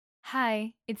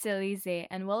Hi, it's Elise,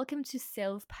 and welcome to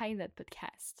Self Pilot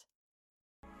Podcast.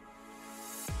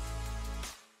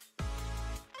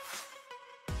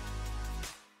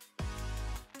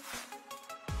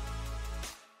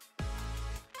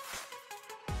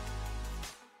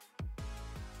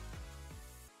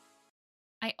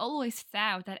 I always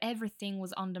thought that everything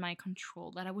was under my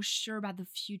control, that I was sure about the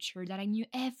future, that I knew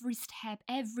every step,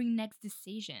 every next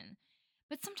decision.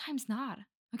 But sometimes not,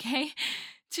 okay?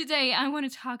 Today, I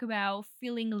want to talk about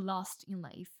feeling lost in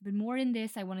life. But more than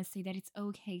this, I want to say that it's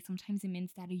okay. Sometimes it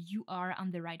means that you are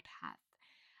on the right path.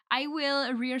 I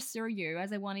will reassure you,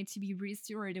 as I wanted to be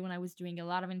reassured when I was doing a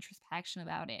lot of introspection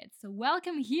about it. So,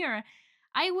 welcome here.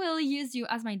 I will use you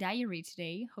as my diary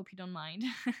today. Hope you don't mind.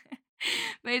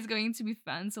 But it's going to be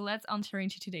fun. So, let's enter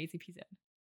into today's episode.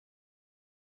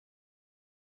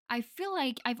 I feel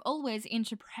like I've always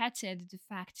interpreted the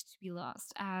fact to be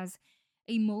lost as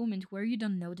a moment where you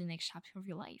don't know the next chapter of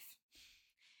your life.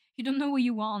 You don't know what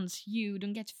you want. You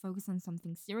don't get to focus on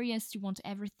something serious. You want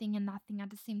everything and nothing at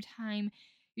the same time.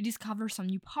 You discover some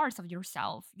new parts of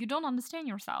yourself. You don't understand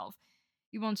yourself.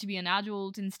 You want to be an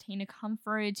adult and stay in a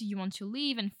comfort. You want to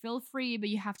live and feel free, but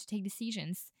you have to take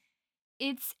decisions.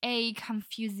 It's a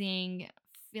confusing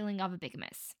feeling of a big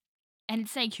mess. And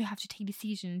it's like you have to take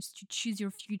decisions to choose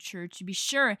your future, to be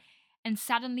sure, and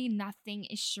suddenly nothing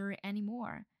is sure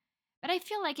anymore. But I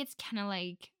feel like it's kind of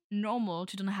like normal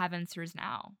to don't have answers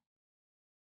now.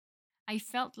 I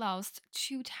felt lost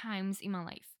two times in my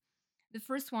life. The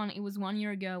first one, it was 1 year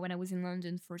ago when I was in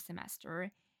London for a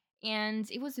semester, and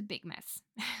it was a big mess.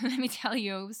 Let me tell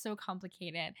you, it was so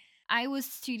complicated. I was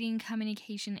studying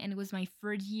communication and it was my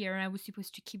third year, and I was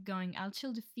supposed to keep going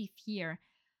until the fifth year.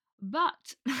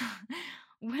 But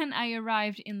when I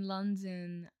arrived in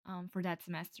London for that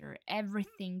semester,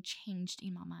 everything changed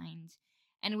in my mind.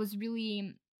 And it was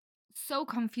really so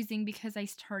confusing because I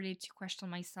started to question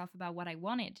myself about what I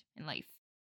wanted in life.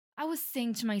 I was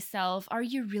saying to myself, are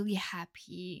you really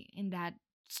happy in that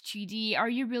study? Are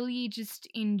you really just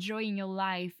enjoying your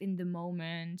life in the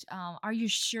moment? Are you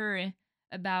sure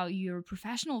about your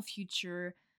professional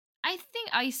future? I think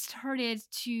I started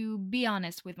to be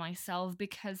honest with myself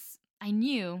because I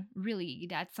knew really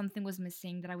that something was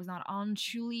missing, that I was not on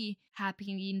truly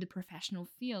happy in the professional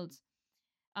field.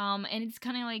 And it's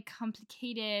kind of like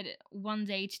complicated one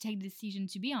day to take the decision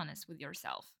to be honest with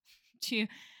yourself, to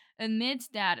admit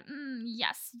that,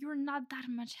 yes, you're not that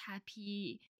much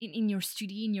happy in your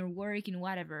study, in your work, in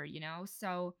whatever, you know?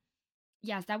 So,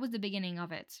 yes, that was the beginning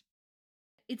of it.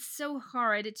 It's so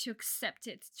hard to accept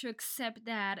it, to accept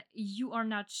that you are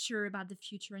not sure about the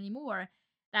future anymore,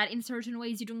 that in certain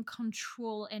ways you don't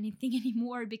control anything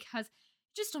anymore because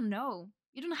you just don't know.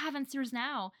 You don't have answers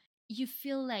now. You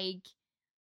feel like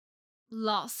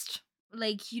lost,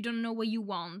 like you don't know what you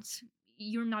want.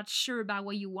 You're not sure about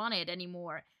what you wanted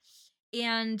anymore.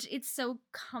 And it's so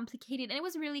complicated. And it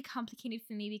was really complicated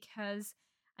for me because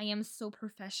I am so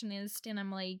perfectionist and I'm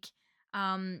like,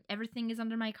 everything is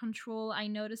under my control. I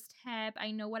know the step,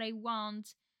 I know what I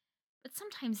want, but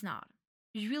sometimes not.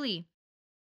 Really.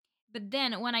 But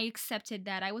then when I accepted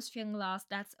that I was feeling lost,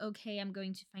 that's okay. I'm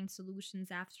going to find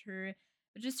solutions after.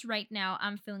 But just right now,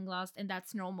 I'm feeling lost, and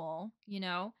that's normal, you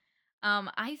know?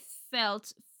 I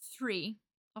felt free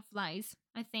of lies,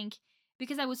 I think,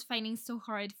 because I was fighting so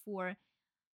hard for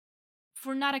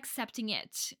not accepting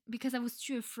it because I was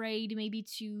too afraid maybe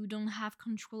to don't have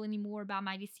control anymore about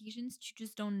my decisions, to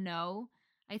just don't know.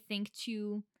 I think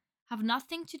to have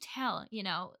nothing to tell, you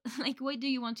know, like what do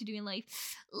you want to do in life?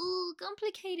 Ooh,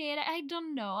 complicated. I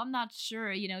don't know. I'm not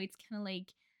sure. You know, it's kind of like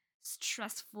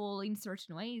stressful in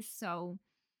certain ways. So,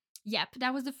 yep,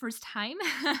 that was the first time.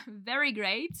 Very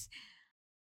great.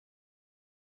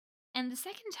 And the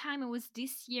second time it was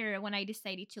this year when I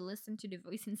decided to listen to the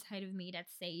voice inside of me that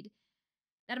said,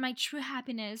 that my true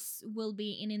happiness will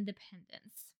be in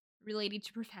independence related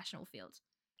to professional field.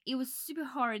 It was super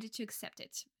hard to accept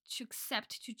it, to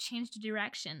accept to change the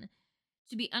direction,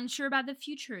 to be unsure about the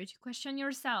future, to question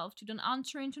yourself, to don't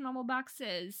enter into normal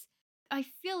boxes. I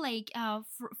feel like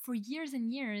for years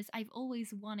and years, I've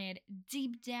always wanted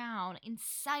deep down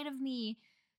inside of me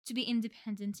to be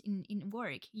independent in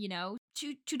work, you know,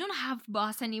 to don't have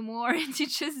boss anymore, to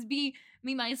just be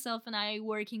me, myself, and I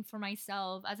working for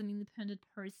myself as an independent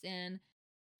person.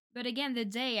 But again, the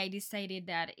day I decided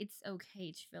that it's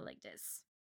okay to feel like this.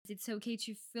 It's okay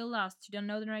to feel lost, to don't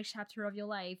know the next chapter of your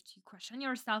life, to question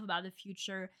yourself about the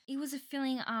future. It was a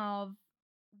feeling of,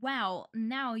 wow,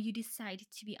 now you decide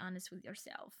to be honest with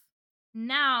yourself.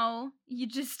 Now you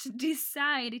just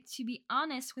decide to be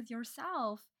honest with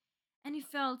yourself. And it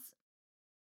felt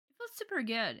super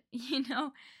good, you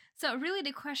know? So really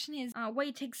the question is why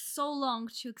it takes so long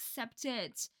to accept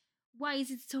it? Why is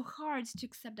it so hard to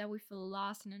accept that we feel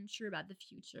lost and unsure about the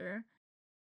future?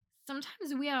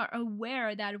 Sometimes we are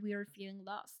aware that we are feeling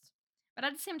lost, but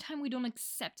at the same time, we don't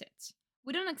accept it.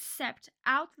 We don't accept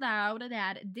out loud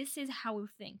that this is how we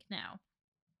think now.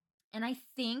 And I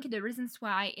think the reasons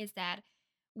why is that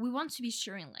we want to be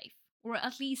sure in life, or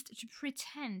at least to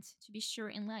pretend to be sure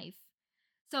in life.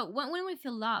 So when we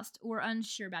feel lost or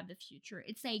unsure about the future,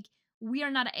 it's like we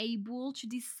are not able to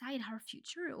decide our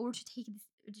future or to take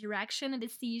a direction, a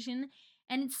decision,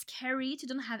 and it's scary to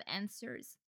don't have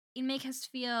answers. It makes us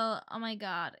feel, oh my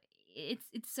god, it's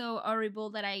so horrible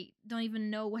that I don't even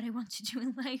know what I want to do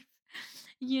in life,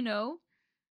 you know?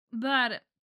 But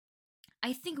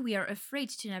I think we are afraid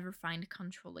to never find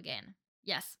control again.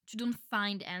 Yes, to don't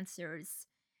find answers.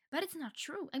 But it's not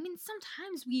true. I mean,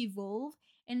 sometimes we evolve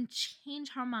and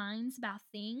change our minds about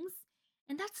things,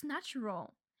 and that's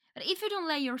natural. But if you don't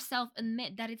let yourself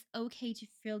admit that it's okay to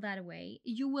feel that way,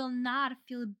 you will not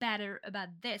feel better about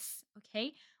this,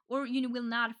 okay? Or you will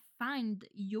not find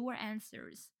your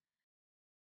answers.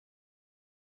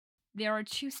 There are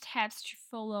two steps to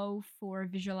follow for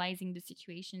visualizing the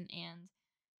situation and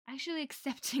actually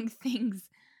accepting things.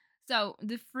 So,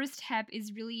 the first step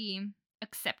is really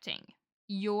accepting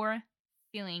your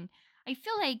feeling. I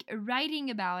feel like writing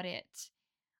about it,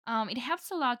 it helps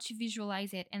a lot to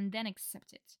visualize it and then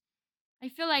accept it. I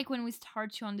feel like when we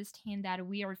start to understand that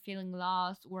we are feeling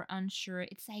lost or unsure,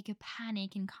 it's like a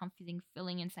panic and confusing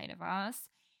feeling inside of us.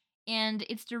 And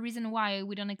it's the reason why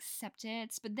we don't accept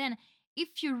it. But then,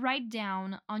 if you write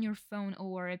down on your phone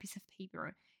or a piece of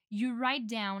paper, you write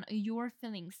down your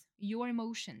feelings, your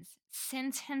emotions,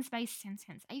 sentence by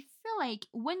sentence. I feel like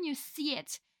when you see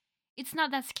it, it's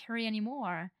not that scary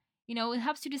anymore. You know, it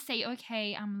helps you to say,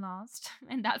 okay, I'm lost,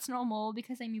 and that's normal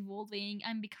because I'm evolving,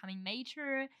 I'm becoming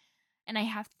mature, and I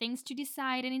have things to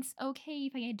decide, and it's okay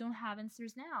if I don't have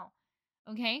answers now.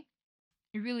 Okay?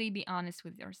 Really be honest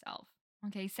with yourself.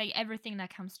 Okay? Say everything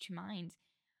that comes to mind.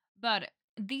 But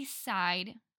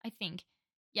decide, I think,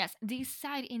 yes,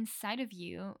 decide inside of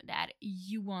you that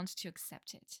you want to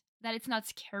accept it, that it's not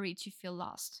scary to feel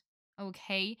lost.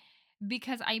 Okay?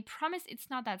 Because I promise it's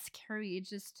not that scary. It's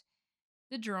just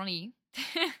the journey.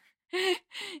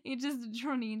 It's just the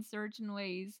journey in certain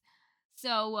ways.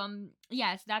 So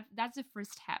yes, that's the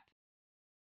first step.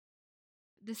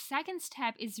 The second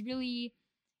step is really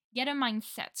get a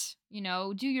mindset,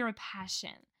 do your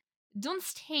passion. Don't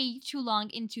stay too long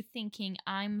into thinking,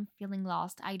 I'm feeling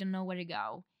lost, I don't know where to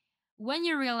go. When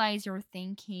you realize your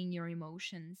thinking, your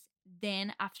emotions,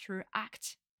 then after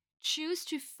act. Choose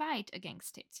to fight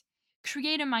against it.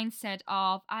 Create a mindset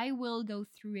of, I will go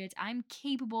through it, I'm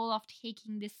capable of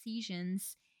taking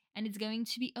decisions, and it's going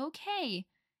to be okay.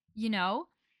 You know?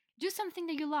 Do something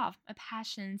that you love, a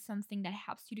passion, something that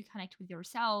helps you to connect with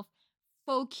yourself.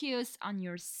 Focus on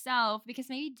yourself because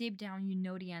maybe deep down you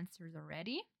know the answers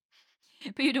already,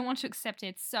 but you don't want to accept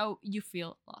it, so you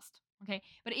feel lost. Okay?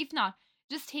 But if not,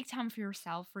 just take time for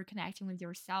yourself, for connecting with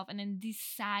yourself, and then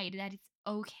decide that it's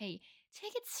okay.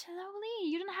 Take it slowly.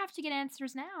 You don't have to get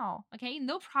answers now. Okay?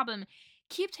 No problem.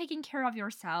 Keep taking care of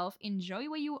yourself. Enjoy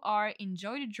where you are.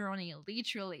 Enjoy the journey,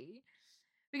 literally.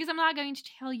 Because I'm not going to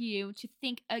tell you to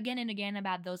think again and again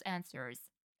about those answers,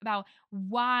 about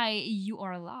why you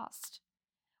are lost.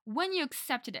 When you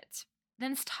accepted it,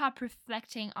 then stop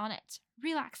reflecting on it.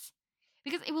 Relax.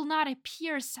 Because it will not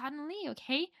appear suddenly,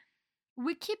 okay?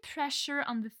 We keep pressure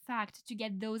on the fact to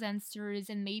get those answers,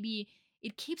 and maybe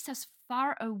it keeps us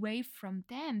far away from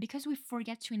them because we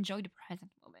forget to enjoy the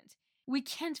present moment. We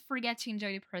can't forget to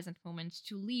enjoy the present moment,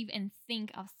 to live and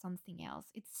think of something else.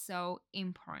 It's so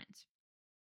important.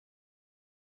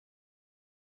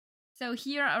 So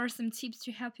here are some tips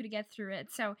to help you to get through it.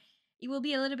 So it will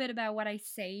be a little bit about what I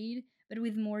said, but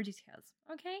with more details.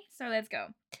 Okay, so let's go.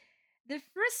 The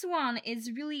first one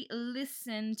is really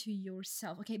listen to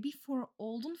yourself. Okay, before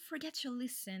all, don't forget to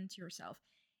listen to yourself.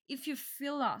 If you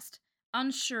feel lost,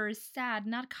 unsure, sad,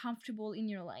 not comfortable in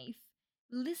your life,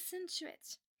 listen to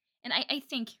it. And I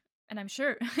think, and I'm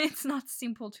sure it's not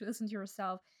simple to listen to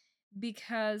yourself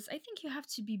because I think you have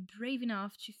to be brave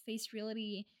enough to face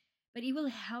reality, but it will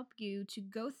help you to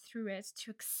go through it,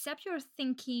 to accept your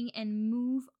thinking and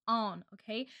move on,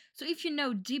 okay? So if you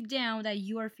know deep down that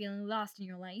you are feeling lost in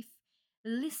your life,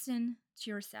 listen to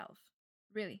yourself.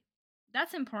 Really.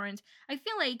 That's important. I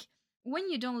feel like when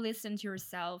you don't listen to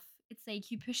yourself, it's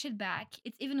like you push it back.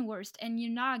 It's even worse, and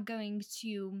you're not going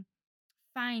to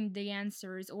find the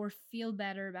answers or feel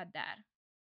better about that.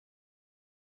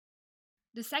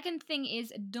 The second thing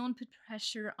is don't put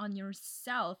pressure on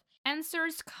yourself.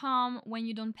 Answers come when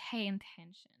you don't pay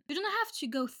attention. You don't have to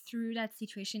go through that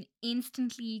situation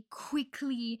instantly,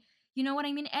 quickly. You know what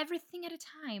I mean? Everything at a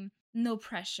time. No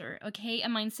pressure, okay? A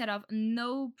mindset of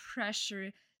no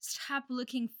pressure. Stop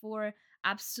looking for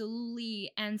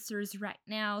absolutely answers right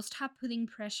now. Stop putting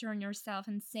pressure on yourself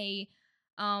and say,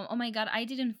 oh my God, I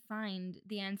didn't find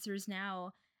the answers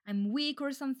now. I'm weak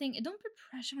or something. Don't put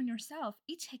pressure on yourself.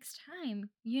 It takes time,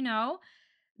 you know?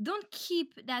 Don't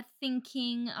keep that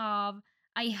thinking of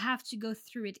I have to go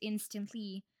through it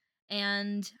instantly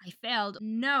and I failed.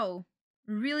 No,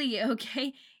 really,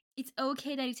 okay? It's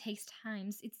okay that it takes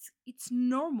times. It's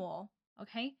normal,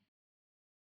 okay?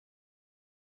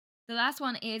 The last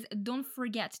one is don't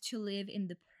forget to live in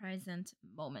the present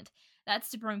moment. That's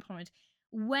super important.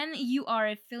 When you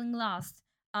are feeling lost,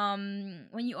 when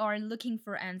you are looking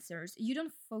for answers, you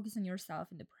don't focus on yourself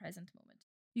in the present moment.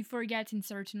 You forget in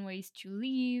certain ways to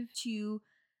live, to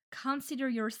consider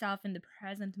yourself in the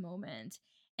present moment.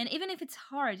 And even if it's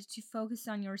hard to focus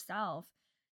on yourself,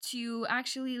 to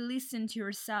actually listen to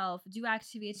yourself, do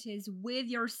activities with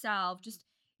yourself, just,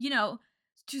 you know,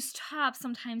 to stop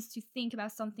sometimes to think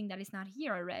about something that is not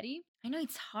here already. I know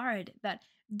it's hard, but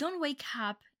don't wake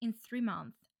up in 3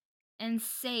 months and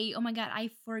say, oh my God,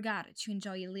 I forgot to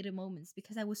enjoy little moments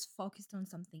because I was focused on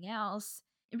something else.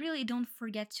 Really, don't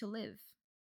forget to live.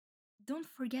 Don't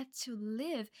forget to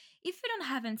live. If you don't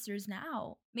have answers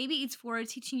now, maybe it's for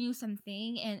teaching you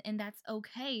something and that's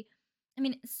okay. I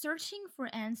mean, searching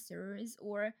for answers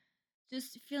or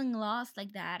just feeling lost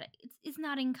like that, it's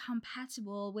not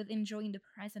incompatible with enjoying the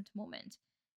present moment.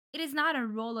 It is not a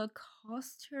roller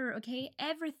coaster, okay?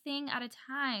 Everything at a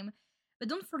time. But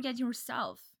don't forget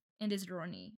yourself in this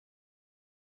journey.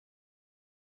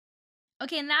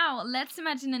 Okay, now let's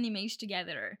imagine an image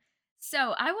together.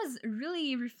 So I was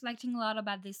really reflecting a lot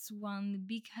about this one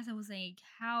because I was like,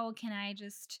 how can I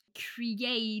just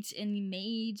create an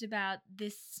image about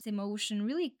this emotion?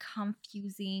 Really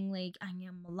confusing, like I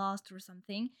am lost or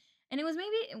something. And it was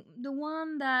maybe the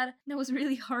one that was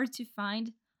really hard to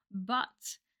find,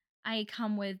 but I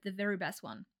come with the very best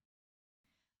one.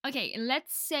 Okay,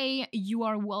 let's say you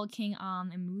are walking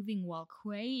on a moving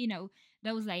walkway,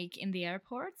 those like in the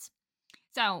airports.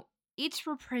 So it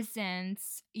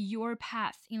represents your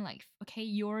path in life, okay?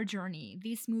 Your journey.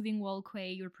 This moving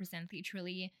walkway represents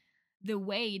literally the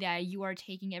way that you are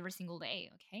taking every single day,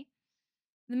 okay?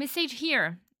 The message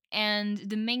here and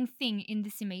the main thing in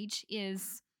this image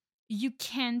is you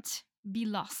can't be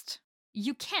lost.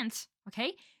 You can't,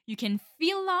 okay? You can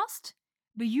feel lost,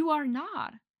 but you are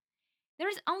not. There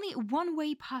is only one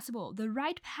way possible, the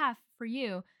right path for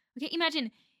you. Okay,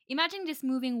 imagine this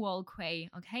moving walkway,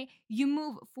 okay? You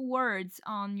move forwards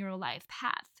on your life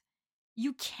path.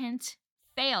 You can't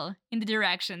fail in the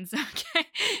directions, okay?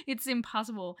 It's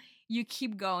impossible. You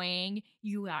keep going,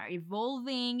 you are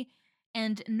evolving,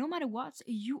 and no matter what,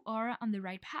 you are on the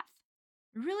right path.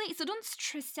 Really? So don't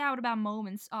stress out about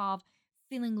moments of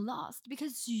feeling lost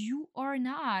because you are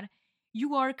not.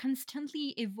 You are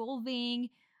constantly evolving,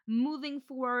 moving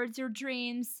towards your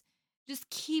dreams. Just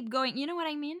keep going. You know what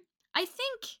I mean? I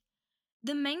think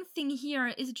the main thing here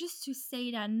is just to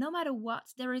say that no matter what,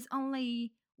 there is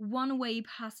only one way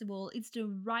possible. It's the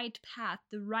right path,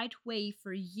 the right way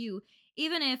for you.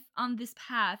 Even if on this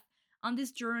path, on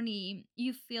this journey,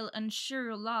 you feel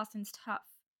unsure, lost, and stuff,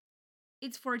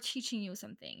 it's for teaching you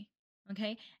something.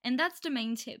 Okay? And that's the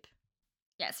main tip.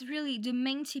 Yes, really, the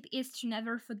main tip is to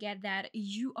never forget that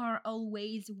you are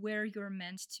always where you're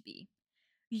meant to be.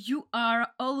 You are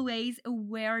always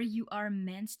where you are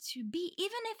meant to be,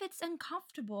 even if it's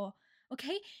uncomfortable.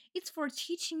 Okay? It's for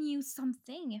teaching you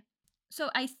something. So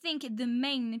I think the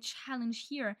main challenge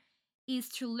here is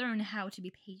to learn how to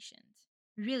be patient,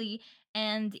 really,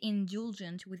 and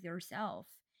indulgent with yourself.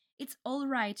 It's all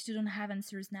right to don't have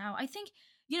answers now. I think,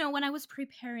 when I was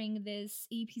preparing this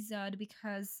episode,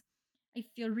 because I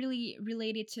feel really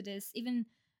related to this, even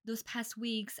those past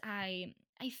weeks, I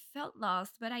felt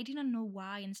lost, but I didn't know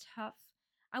why and stuff.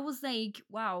 I was like,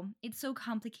 wow, it's so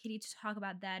complicated to talk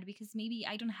about that because maybe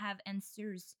I don't have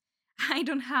answers. I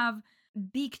don't have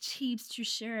big tips to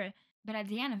share. But at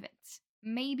the end of it,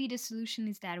 maybe the solution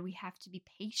is that we have to be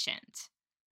patient.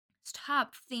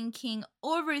 Stop thinking,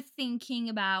 overthinking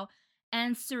about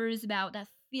answers, about that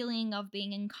feeling of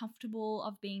being uncomfortable,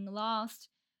 of being lost.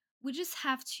 We just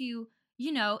have to,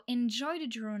 enjoy the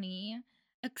journey,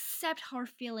 accept our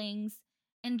feelings,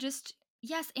 and just,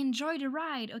 yes, enjoy the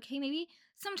ride, okay? Maybe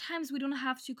sometimes we don't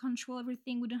have to control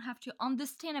everything, we don't have to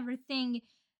understand everything.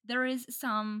 There is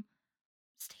some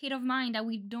state of mind that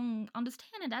we don't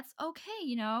understand, and that's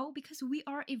okay, because we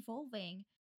are evolving.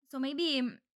 So maybe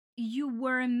you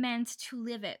were meant to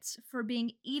live it, for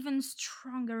being even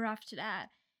stronger after that.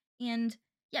 And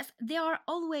yes, there are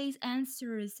always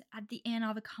answers at the end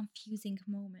of a confusing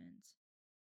moment.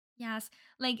 Yes,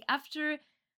 like after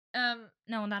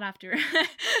no, not after.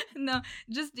 No,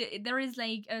 just there is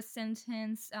like a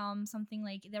sentence something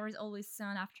like there is always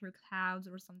sun after clouds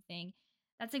or something.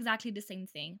 That's exactly the same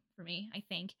thing for me, I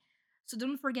think. So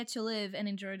don't forget to live and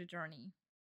enjoy the journey.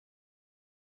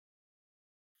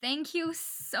 Thank you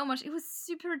so much. It was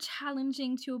super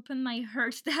challenging to open my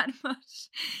heart that much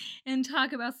and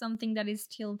talk about something that is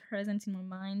still present in my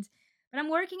mind. But I'm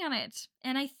working on it.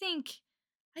 And I think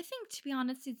to be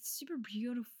honest, it's super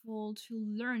beautiful to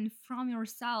learn from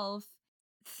yourself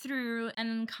through an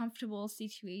uncomfortable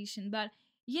situation. But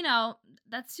you know,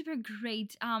 that's super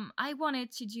great. I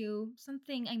wanted to do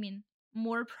something, I mean,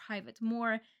 more private,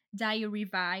 more diary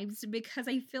vibes, because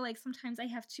I feel like sometimes I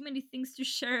have too many things to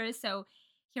share. So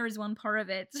here's one part of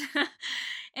it.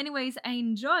 Anyways, I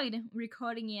enjoyed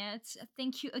recording it.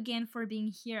 Thank you again for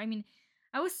being here. I mean,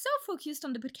 I was so focused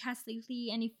on the podcast lately,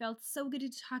 and it felt so good to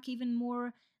talk even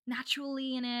more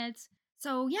naturally in it.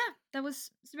 So yeah, that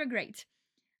was super great.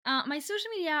 My social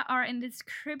media are in the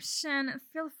description.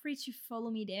 Feel free to follow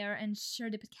me there and share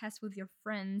the podcast with your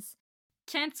friends.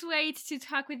 Can't wait to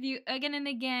talk with you again and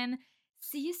again.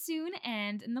 See you soon,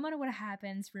 and no matter what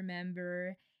happens,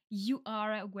 remember, you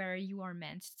are where you are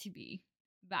meant to be.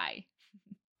 Bye.